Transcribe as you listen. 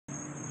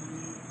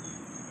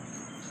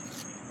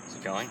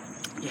Going?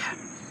 Yeah.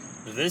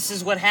 This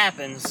is what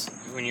happens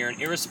when you're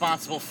an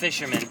irresponsible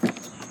fisherman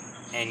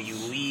and you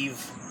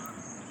leave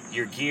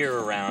your gear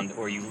around,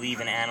 or you leave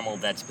an animal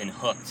that's been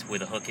hooked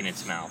with a hook in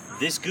its mouth.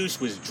 This goose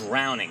was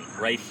drowning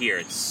right here.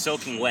 It's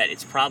soaking wet.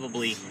 It's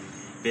probably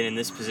been in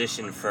this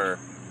position for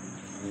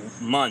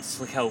months.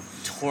 Look how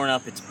torn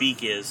up its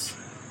beak is.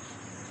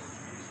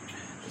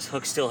 This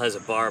hook still has a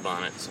barb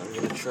on it, so I'm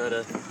gonna try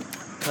to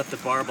cut the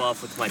barb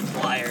off with my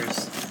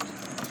pliers.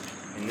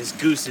 And this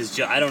goose is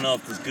I don't know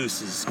if this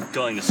goose is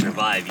going to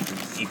survive.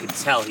 You can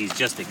tell he's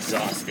just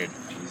exhausted.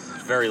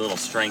 There's very little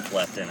strength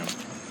left in him.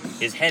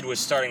 His head was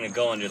starting to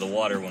go under the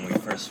water when we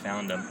first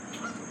found him.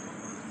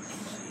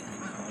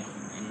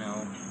 I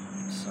know.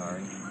 I'm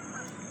sorry.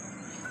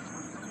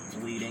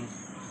 Bleeding.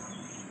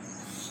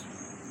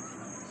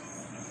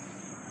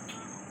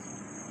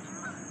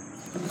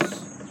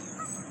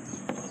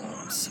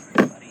 I'm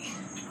sorry, buddy.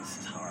 This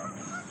is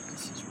horrible.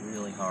 This is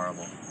really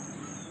horrible.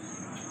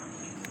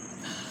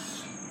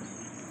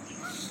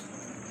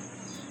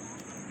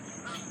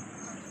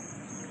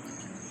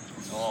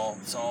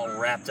 It's all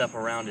wrapped up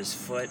around his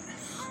foot.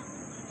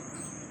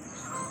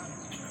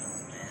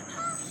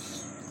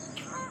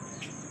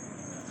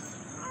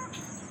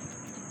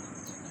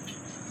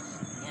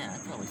 Yeah,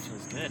 that probably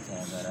feels good to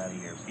have that out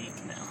of your beak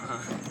now,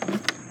 huh?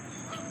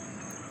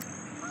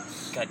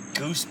 Got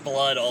goose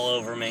blood all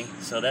over me,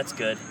 so that's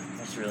good.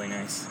 That's really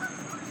nice.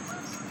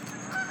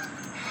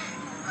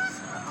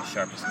 Not the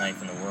sharpest knife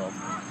in the world.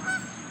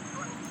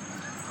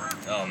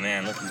 Oh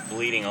man, look, he's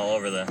bleeding all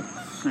over the.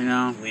 I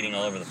know. Bleeding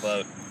all over the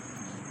boat.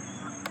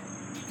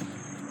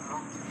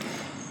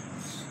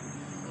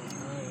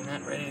 Oh, you're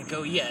not ready to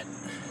go yet.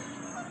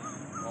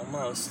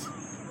 Almost,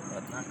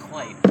 but not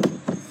quite.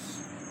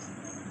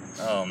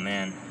 Oh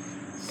man,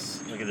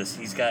 look at this.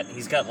 He's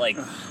got like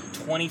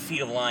 20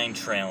 feet of line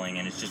trailing,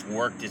 and it's just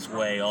worked its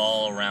way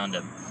all around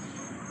him,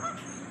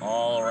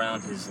 all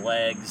around his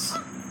legs.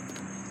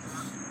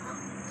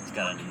 He's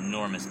got an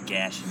enormous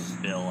gash in his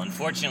bill.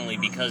 Unfortunately,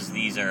 because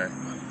these are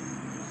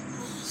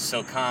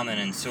so common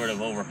and sort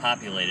of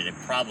overpopulated, it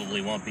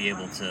probably wouldn't be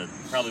able to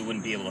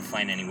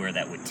find anywhere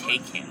that would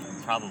take him.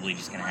 We're probably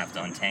just gonna have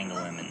to untangle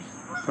him and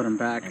put him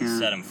back and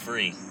set him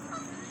free.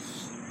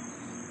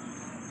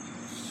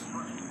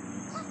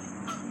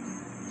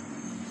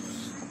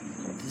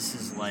 This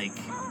is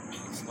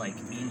it's like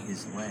in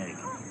his leg.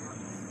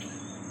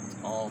 It's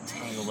all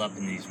tangled up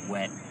in these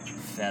wet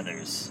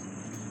feathers.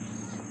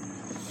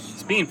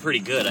 It's being pretty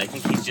good. I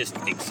think he's just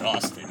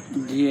exhausted.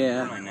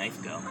 Yeah. Where'd my knife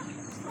go?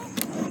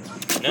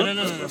 No,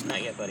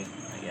 not yet, buddy.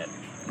 Not yet.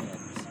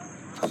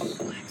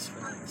 Relax.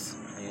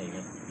 Yeah, you're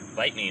gonna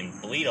bite me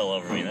and bleed all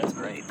over me. That's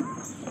great.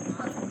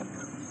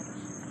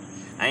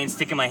 I ain't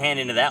sticking my hand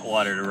into that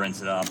water to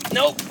rinse it off.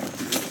 Nope!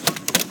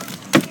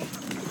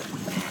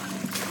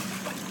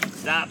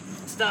 Stop.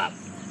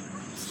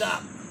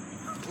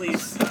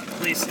 Please stop.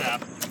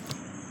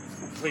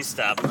 Please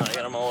stop. Oh, I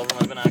got them all over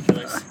my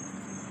binoculars.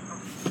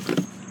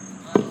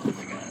 Oh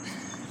my god.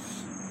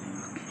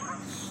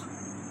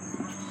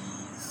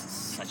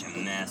 Such a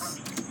mess.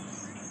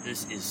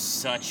 This is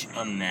such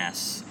a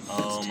mess.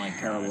 Oh my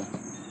god.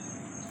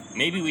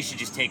 Maybe we should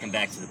just take him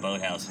back to the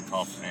boathouse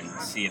and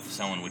see if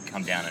someone would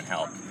come down and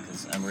help,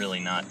 because I'm really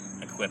not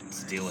equipped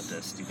to deal with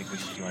this. Do you think do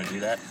you want to do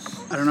that?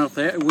 I don't know if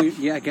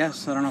yeah, I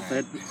guess. I don't know if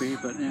they'd be,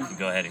 but yeah.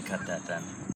 Go ahead and cut that then.